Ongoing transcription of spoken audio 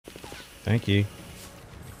Thank you.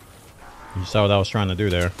 You saw what I was trying to do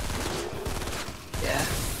there. Yeah.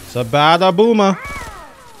 Sabada boomer.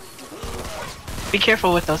 Be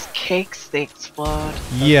careful with those cakes, they explode.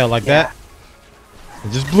 Yeah, like that.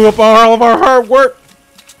 It just blew up all of our hard work.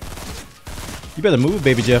 You better move,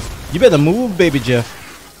 baby Jeff. You better move, baby Jeff.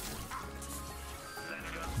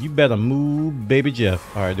 You better move, baby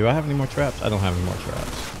Jeff. Alright, do I have any more traps? I don't have any more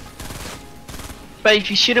traps. But if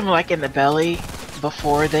you shoot them like in the belly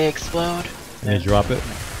before they explode. And they drop it?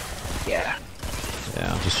 Yeah.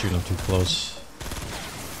 Yeah, I'm just shooting them too close.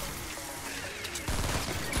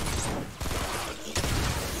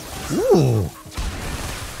 Ooh!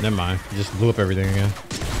 Never mind. You just blew up everything again.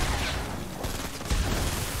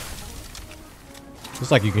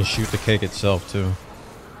 Looks like you can shoot the cake itself too.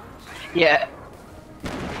 Yeah.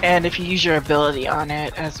 And if you use your ability on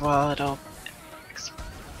it as well, it'll...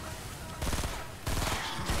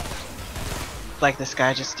 like this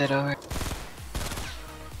guy just did over.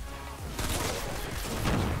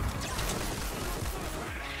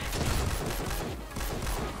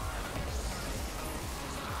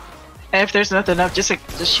 And if there's nothing up, just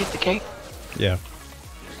shoot the cake. Yeah.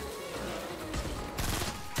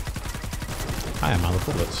 I am out of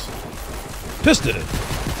bullets. Pissed it.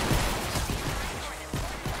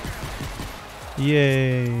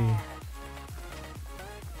 Yay.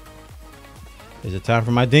 Is it time for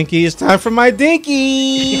my dinky? It's time for my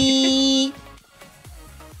dinky!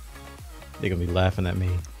 They're gonna be laughing at me.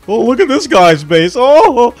 Oh, look at this guy's base.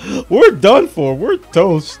 Oh, we're done for. We're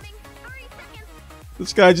toast.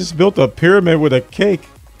 This guy just built a pyramid with a cake.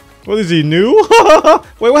 What is he, new?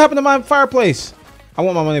 Wait, what happened to my fireplace? I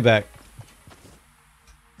want my money back.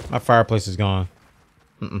 My fireplace is gone.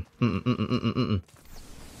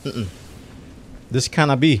 This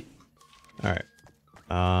kinda be. Alright.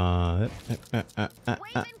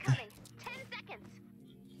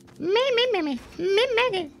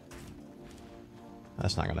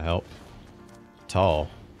 That's not gonna help. Tall.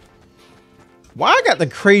 Why I got the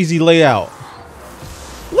crazy layout?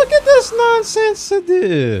 Look at this nonsense I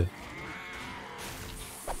did.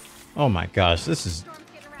 Oh my gosh, this is...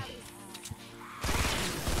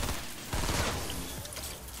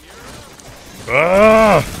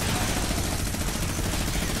 Ugh!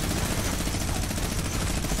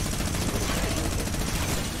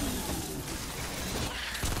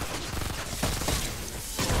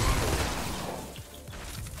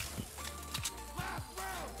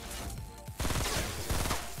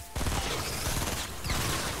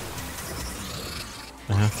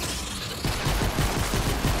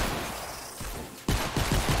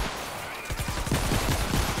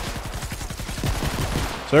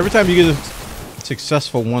 So every time you get a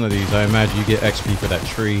successful one of these, I imagine you get XP for that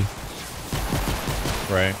tree.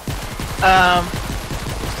 Right?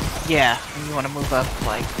 Yeah. You want to move up,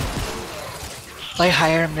 like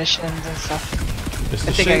higher missions and stuff. I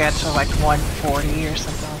think I got to like 140 or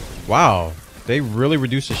something. Wow. They really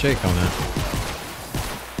reduced the shake on that.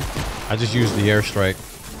 I just used the airstrike.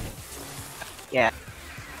 Yeah.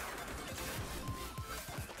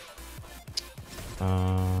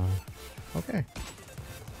 Okay.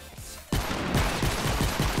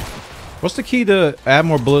 What's the key to add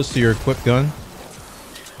more bullets to your equipped gun?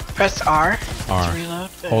 Press R. R. To reload.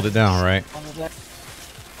 Hold it down, right? Hold it.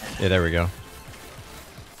 Yeah, there we go.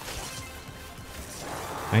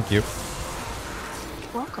 Thank you.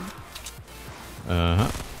 Welcome.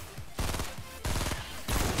 Uh-huh.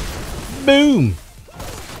 Boom!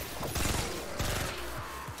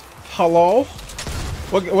 Hello?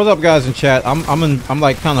 What's up, guys in chat? I'm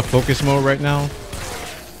like kind of focus mode right now.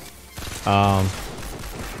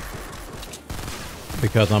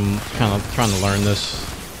 Because I'm kind of trying to learn this,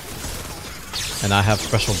 and I have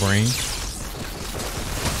special brain,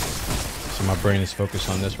 so my brain is focused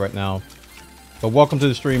on this right now. But welcome to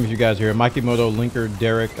the stream if you guys are here. Mikey Moto, Linker,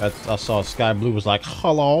 Derek. I saw Sky Blue was like,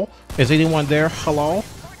 hello? Is anyone there? Hello?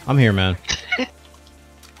 I'm here, man.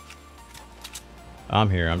 I'm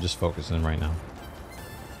here. I'm just focusing right now.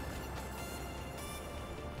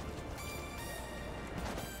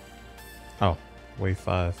 Oh, wave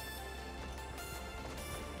 5.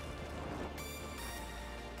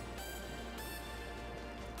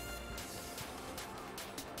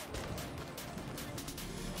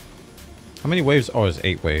 How many waves? Oh, it's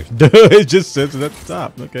 8 waves. It just says it at the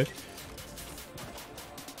top. Okay.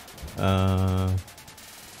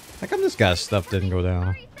 How come this guy's stuff didn't go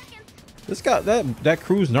down? This guy, that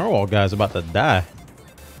Cruise Narwhal guy's about to die.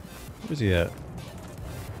 Where's he at? I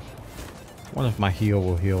wonder if my heal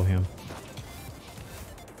will heal him.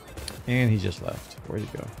 And he just left. Where'd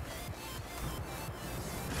he go?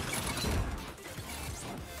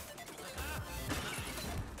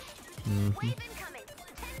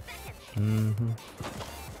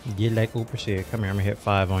 Get like Ooper said. Come here, I'm gonna hit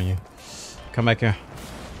 5 on you. Come back here.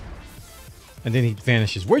 And then he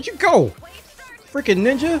vanishes. Where'd you go? Freaking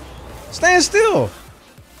ninja! Stand still!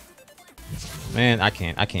 Man, I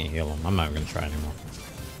can't heal him. I'm not gonna try anymore.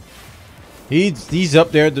 He's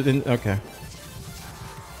up there. Okay.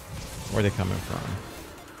 Where are they coming from?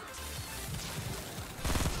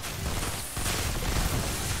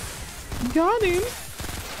 Got him.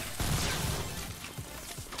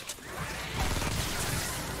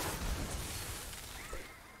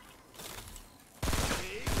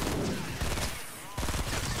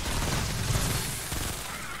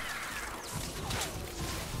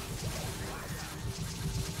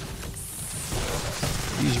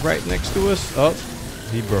 He's right next to us. Oh,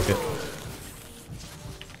 he broke it.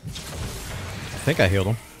 I think I healed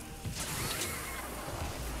him.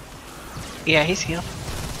 Yeah, he's healed.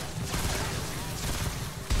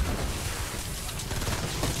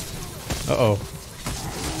 Uh-oh.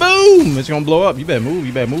 Boom! It's gonna blow up. You better move.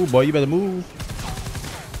 You better move, boy. You better move.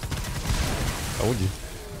 Told you.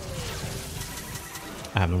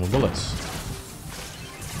 I have no more bullets.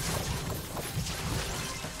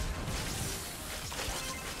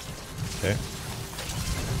 Okay.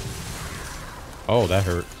 Oh, that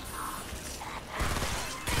hurt.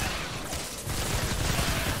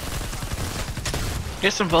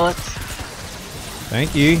 Here's some bullets.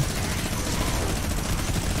 Thank you.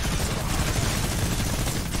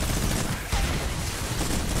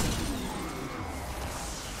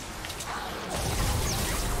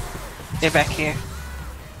 They're back here.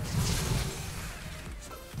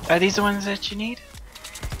 Are these the ones that you need?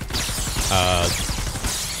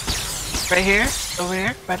 Right here? Over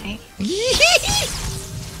here? By me?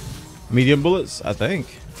 Medium bullets, I think.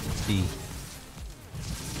 E.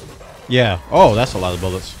 Yeah. Oh, that's a lot of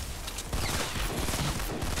bullets.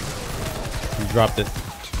 You dropped it.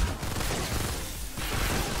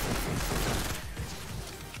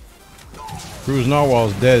 Cruz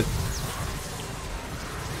Narwhal's dead.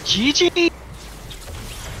 GG!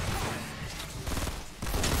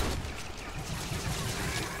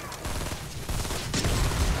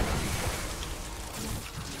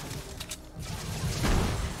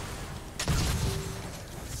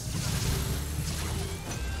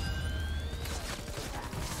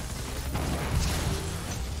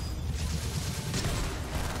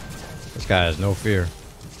 This guy has no fear.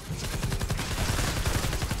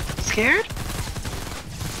 Scared?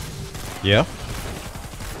 Yeah.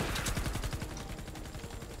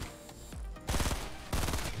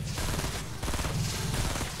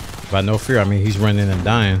 By no fear, I mean he's running and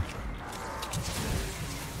dying.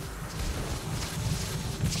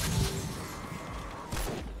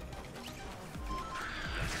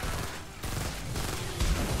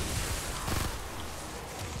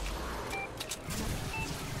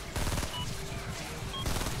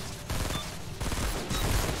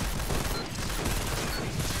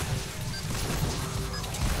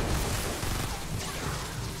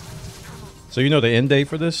 So you know the end date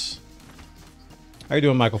for this? How you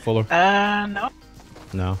doing, Michael Fuller? No.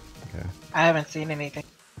 No? Okay. I haven't seen anything.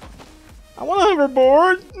 I want a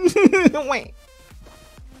hoverboard! Wait.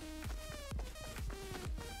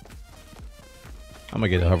 I'm gonna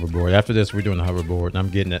get a hoverboard. After this, we're doing a hoverboard, and I'm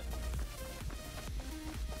getting it.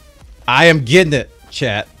 I am getting it,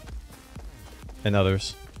 chat. And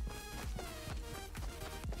others.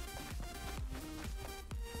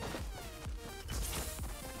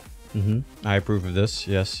 I approve of this.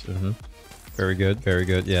 Yes. Very good. Very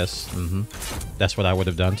good. Yes. That's what I would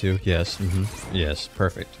have done too. Yes. Yes.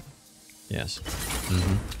 Perfect. Yes.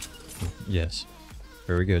 Yes.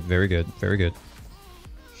 Very good. Very good. Very good.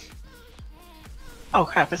 Oh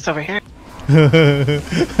crap, it's over here.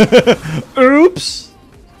 Oops.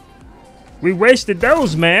 We wasted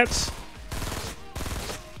those mats.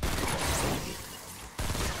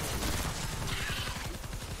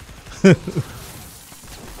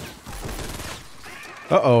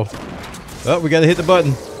 Uh-oh. Oh, we gotta hit the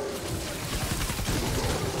button.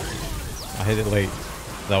 I hit it late.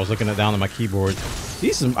 I was looking down at my keyboard.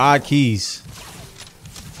 These are some odd keys.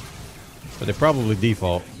 But they're probably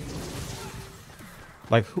default.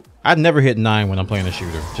 Like, I'd never hit 9 when I'm playing a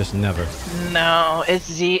shooter. Just never. No, it's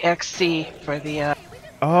ZXC for the,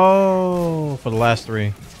 Oh, for the last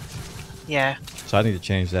 3. Yeah. So I need to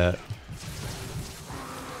change that.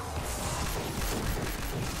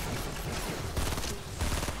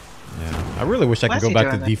 Yeah, I really wish I could go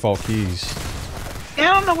back to default keys.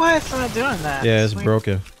 Yeah, I don't know why it's not doing that. Yeah, it's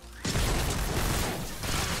broken.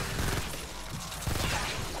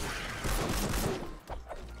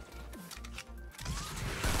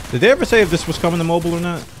 Did they ever say if this was coming to mobile or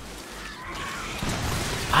not?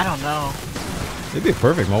 I don't know. It'd be a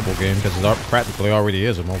perfect mobile game because it practically already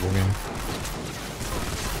is a mobile game.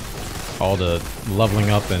 All the leveling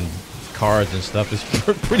up and cards and stuff is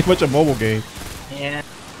pretty much a mobile game. Yeah.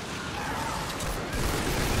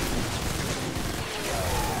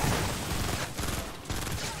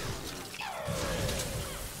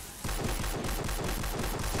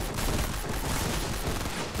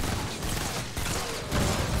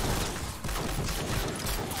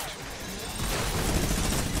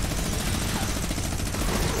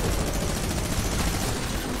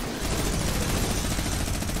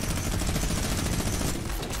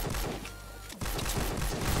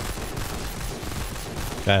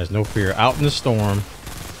 Guys, no fear. Out in the storm.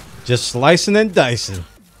 Just slicing and dicing.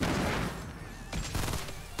 I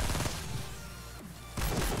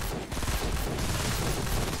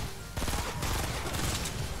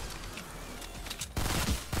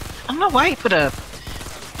don't know why he put a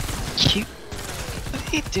cute. What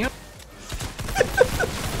did he do?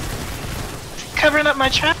 Covering up my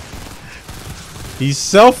trap. He's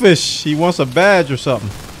selfish. He wants a badge or something.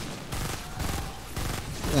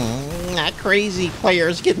 That crazy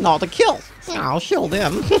player's getting all the kills. I'll show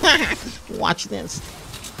them. Watch this.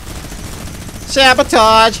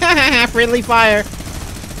 Sabotage! Friendly fire.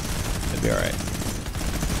 It'll be alright.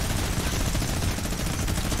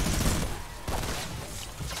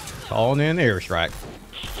 Calling in airstrike.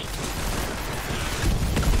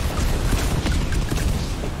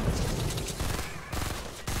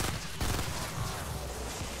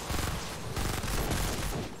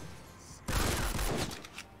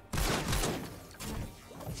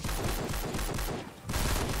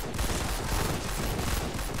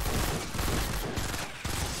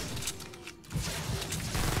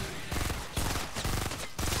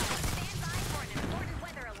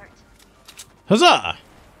 Huzzah!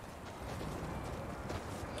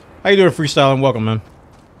 How you doing, freestyling? Welcome, man.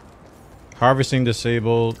 Harvesting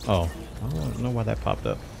disabled. Oh, I don't know why that popped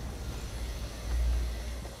up.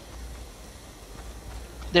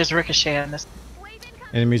 There's ricochet on this.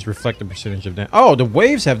 Enemies reflect the percentage of damage. Oh, the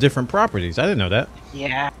waves have different properties. I didn't know that.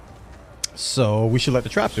 Yeah. So we should let the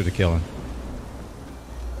traps do the killing.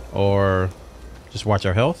 Or just watch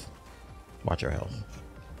our health. Watch our health.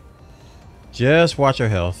 Just watch our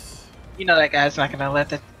health. You know that guy's not gonna let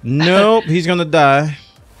the. Nope, he's gonna die.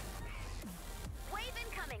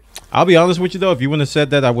 I'll be honest with you though, if you wouldn't have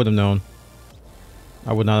said that, I would have known.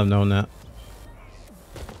 I would not have known that.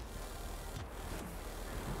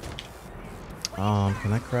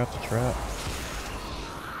 Can I craft a trap?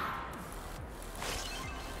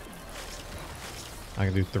 I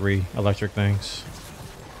can do 3 electric things.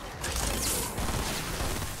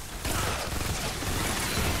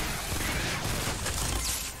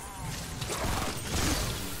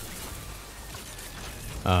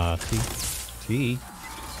 T.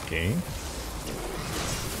 Game.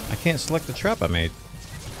 I can't select the trap I made.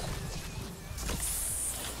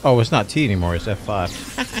 Oh, it's not T anymore. It's F5.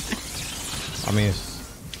 I mean,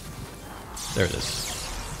 there it is.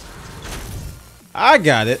 I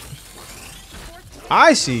got it.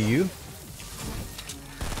 I see you.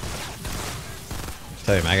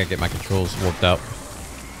 Tell you, man, I gotta get my controls worked out.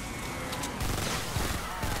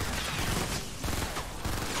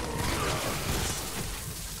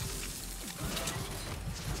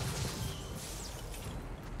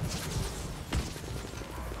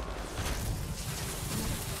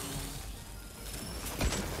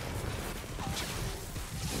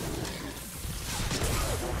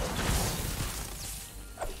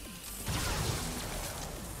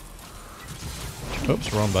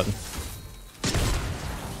 Oops, wrong button.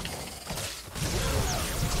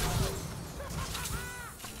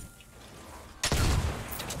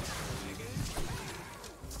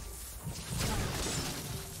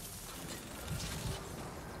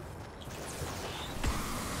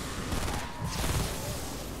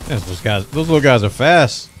 Yes, those little guys are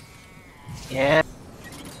fast. Yeah.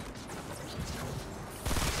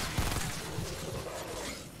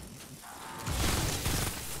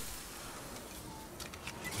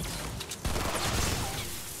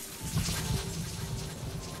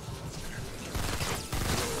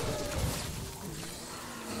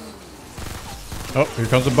 Oh, here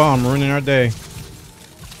comes a bomb ruining our day.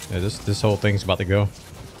 Yeah, this whole thing's about to go.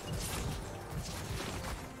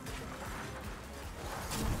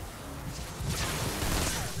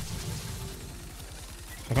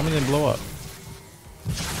 How come it didn't blow up?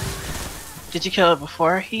 Did you kill it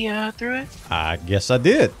before he threw it? I guess I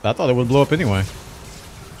did. I thought it would blow up anyway.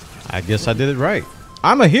 I guess I did it right.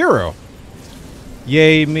 I'm a hero.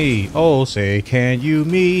 Yay me. Oh, say can you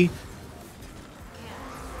me?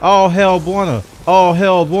 All hell Bwana. All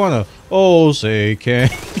hell Bwana. Oh, say can.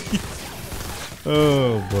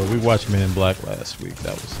 Oh boy, we watched Men in Black last week.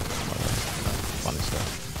 That was funny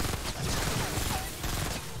stuff.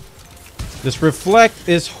 This reflect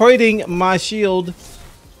is hurting my shield.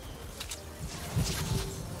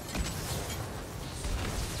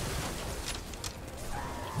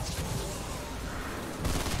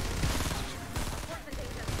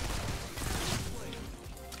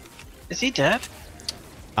 Is he dead?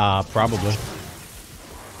 Probably.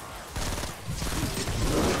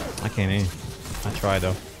 I can't aim. I try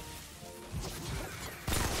though.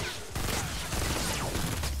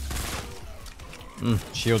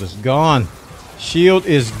 Shield is gone. Shield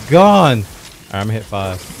is gone. Alright, I'm gonna hit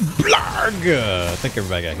 5. Blarg! I think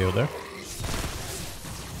everybody got healed there.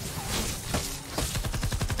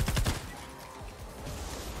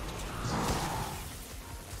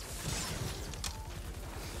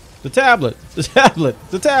 The tablet! The tablet!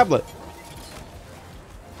 The tablet!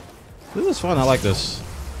 This is fun. I like this.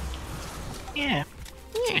 Yeah.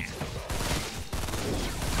 Yeah.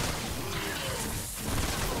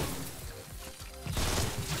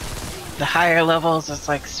 The higher levels, it's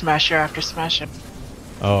like smasher after smasher.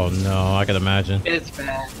 Oh no, I can imagine. It's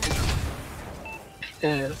bad.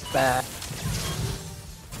 It's bad.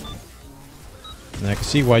 And I can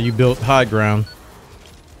see why you built high ground.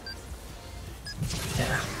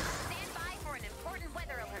 Yeah.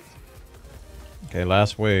 Okay,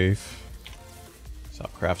 last wave. So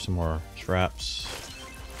I'll craft some more traps.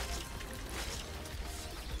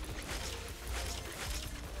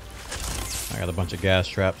 I got a bunch of gas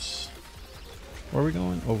traps. Where are we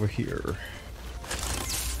going? Over here.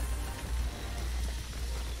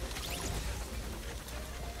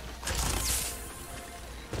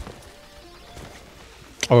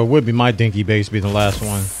 Oh, it would be my dinky base being the last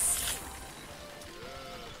one.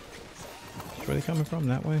 Where are they coming from?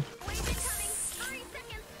 That way?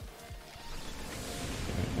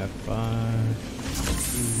 F5.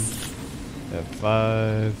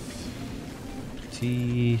 F5.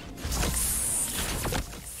 T.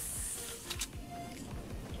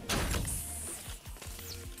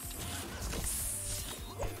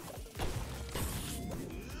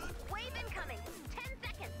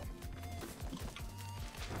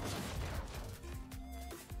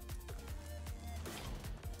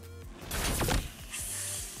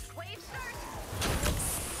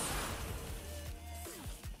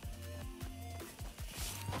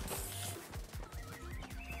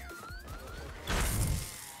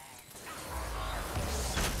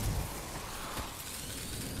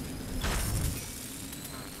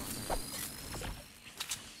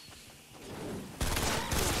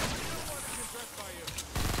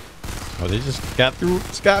 Oh, they just got through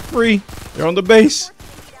scot-free. They're on the base.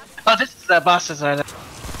 Oh, this is the bosses are there.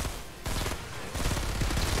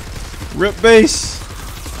 Rip base.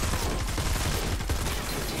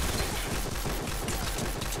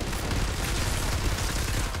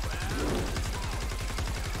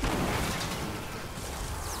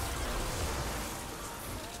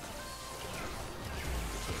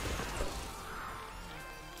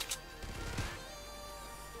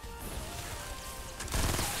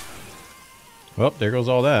 Well, there goes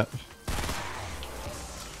all that.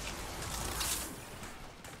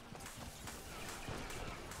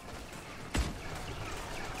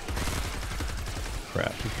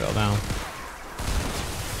 Crap, he fell down.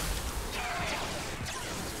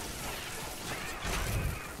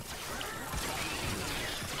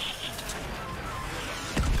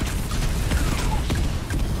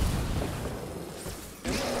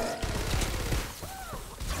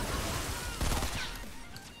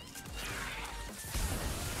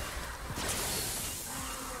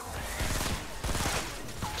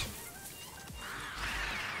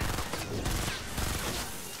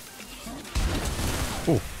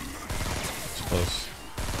 Ooh, it's close.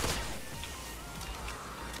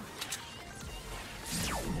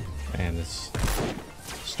 Man, this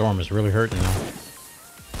storm is really hurting now.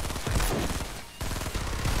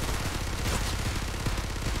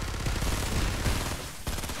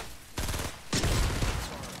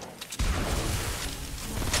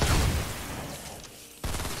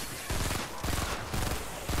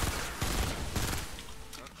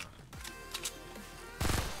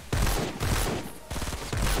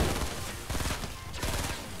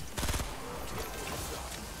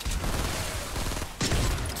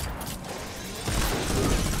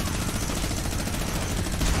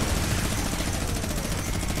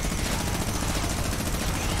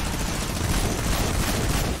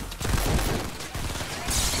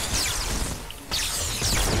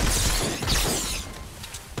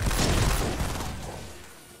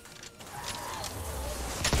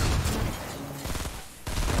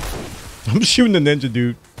 I'm shooting the ninja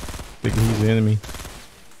dude, thinking he's the enemy.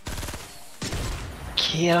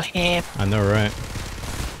 Kill him. I know, right?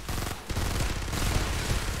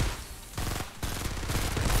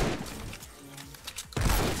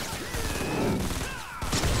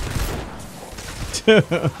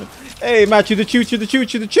 Hey, Matt, you the choo, you the choo,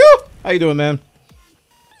 you the choo. How you doing, man?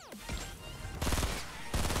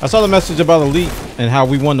 I saw the message about Elite and how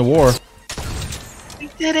we won the war. We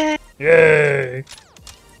did it. Yay!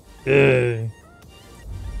 Yay!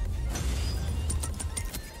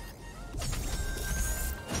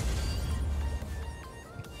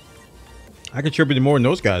 I contributed more than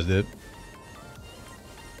those guys did.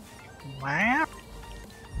 Wow.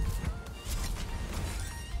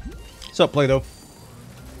 What's up, Plato?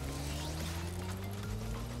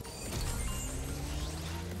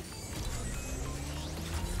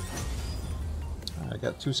 I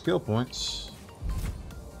got 2 skill points.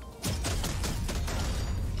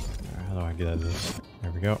 Alright, how do I get out of this?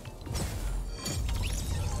 There we go.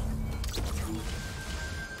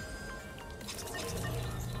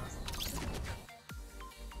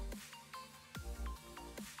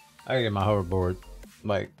 I gotta get my hoverboard,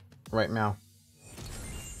 like, right now.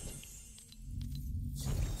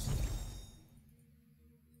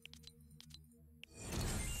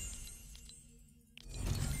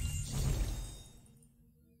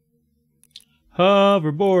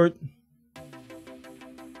 Hoverboard.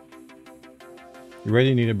 You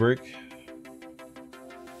ready? Need a break?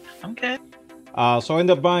 I'm good. So I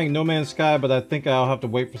ended up buying No Man's Sky, but I think I'll have to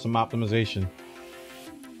wait for some optimization.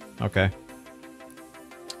 Okay.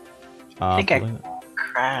 I think I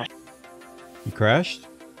crashed. You crashed?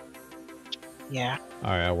 Yeah.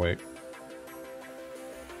 Alright, I'll wait.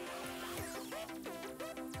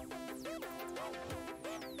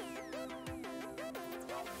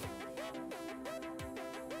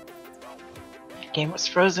 Game was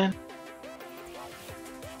frozen.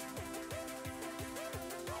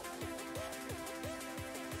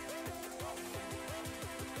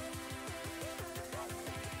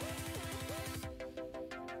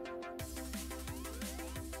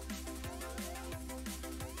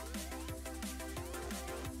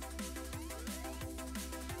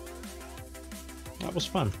 That was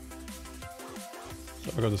fun.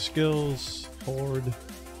 So I go to skills, horde,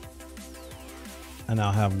 and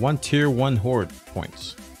I'll have 1 tier 1 horde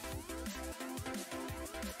points.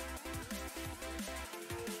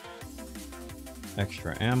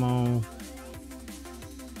 Extra ammo.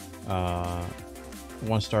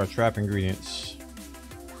 1-star trap ingredients.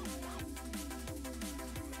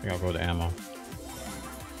 I think I'll go to ammo.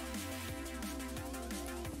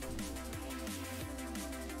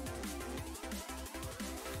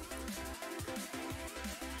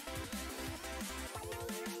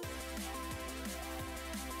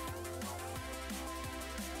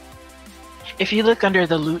 If you look under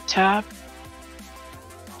the loot tab,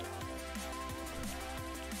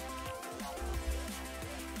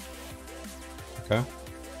 Okay.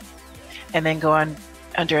 and then go on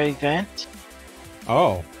under event,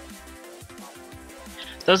 Oh.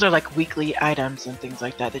 those are like weekly items and things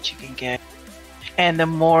like that that you can get. And the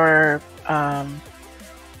more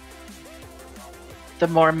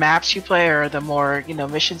maps you play, or the more, you know,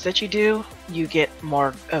 missions that you do, you get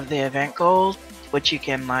more of the event gold, which you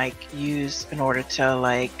can like use in order to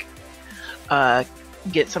like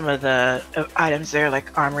get some of the items there,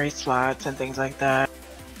 like armory slots and things like that.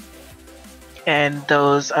 And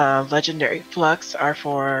those legendary flux are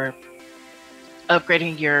for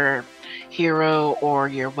upgrading your hero or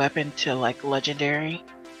your weapon to like legendary.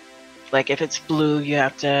 Like if it's blue, you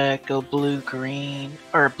have to go blue, green,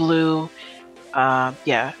 or blue.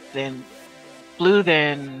 Yeah, then blue,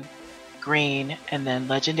 then green, and then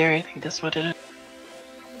legendary. I think that's what it is.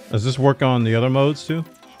 Does this work on the other modes too?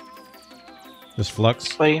 This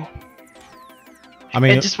flux? What do you? I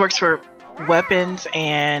mean, It just works for weapons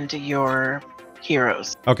and your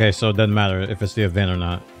heroes. okay, so it doesn't matter if it's the event or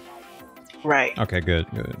not. Right. Okay, good,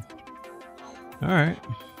 good. All right.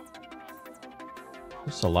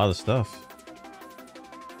 That's a lot of stuff.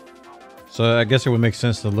 So I guess it would make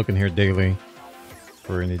sense to look in here daily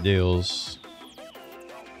for any deals.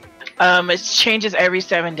 It changes every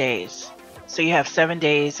 7 days. So you have 7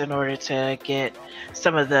 days in order to get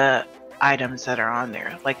some of the items that are on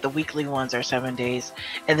there. Like the weekly ones are 7 days,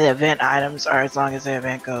 and the event items are as long as the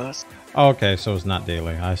event goes. Oh, okay, so it's not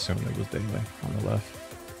daily. I assumed it was daily on the left.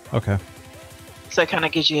 Okay. So it kind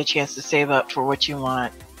of gives you a chance to save up for what you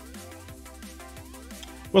want.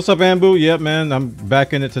 What's up, Ambu? Yep, man, I'm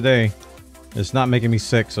back in it today. It's not making me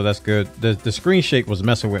sick, so that's good. The screen shake was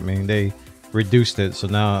messing with me. They reduced it, so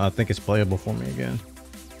now I think it's playable for me again.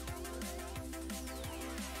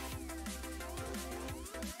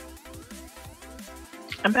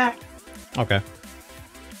 I'm back. Okay.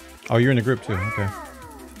 Oh, you're in the group too. Okay.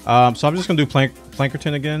 So I'm just gonna do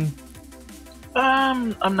Plankerton again.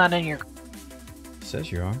 I'm not in your. It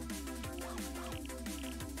says you are.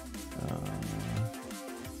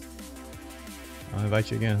 I'll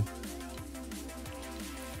invite you again.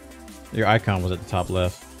 Your icon was at the top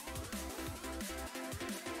left.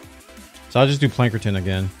 So I'll just do Plankerton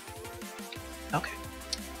again. Okay.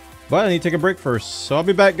 But I need to take a break first. So I'll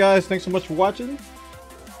be back, guys. Thanks so much for watching.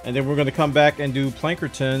 And then we're going to come back and do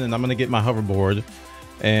Plankerton, and I'm going to get my hoverboard.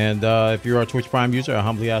 And if you're a Twitch Prime user, I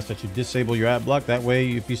humbly ask that you disable your ad block. That way,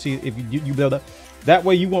 if you build up, that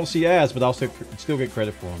way you won't see ads, but I'll still get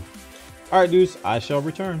credit for them. All right, dudes, I shall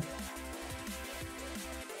return.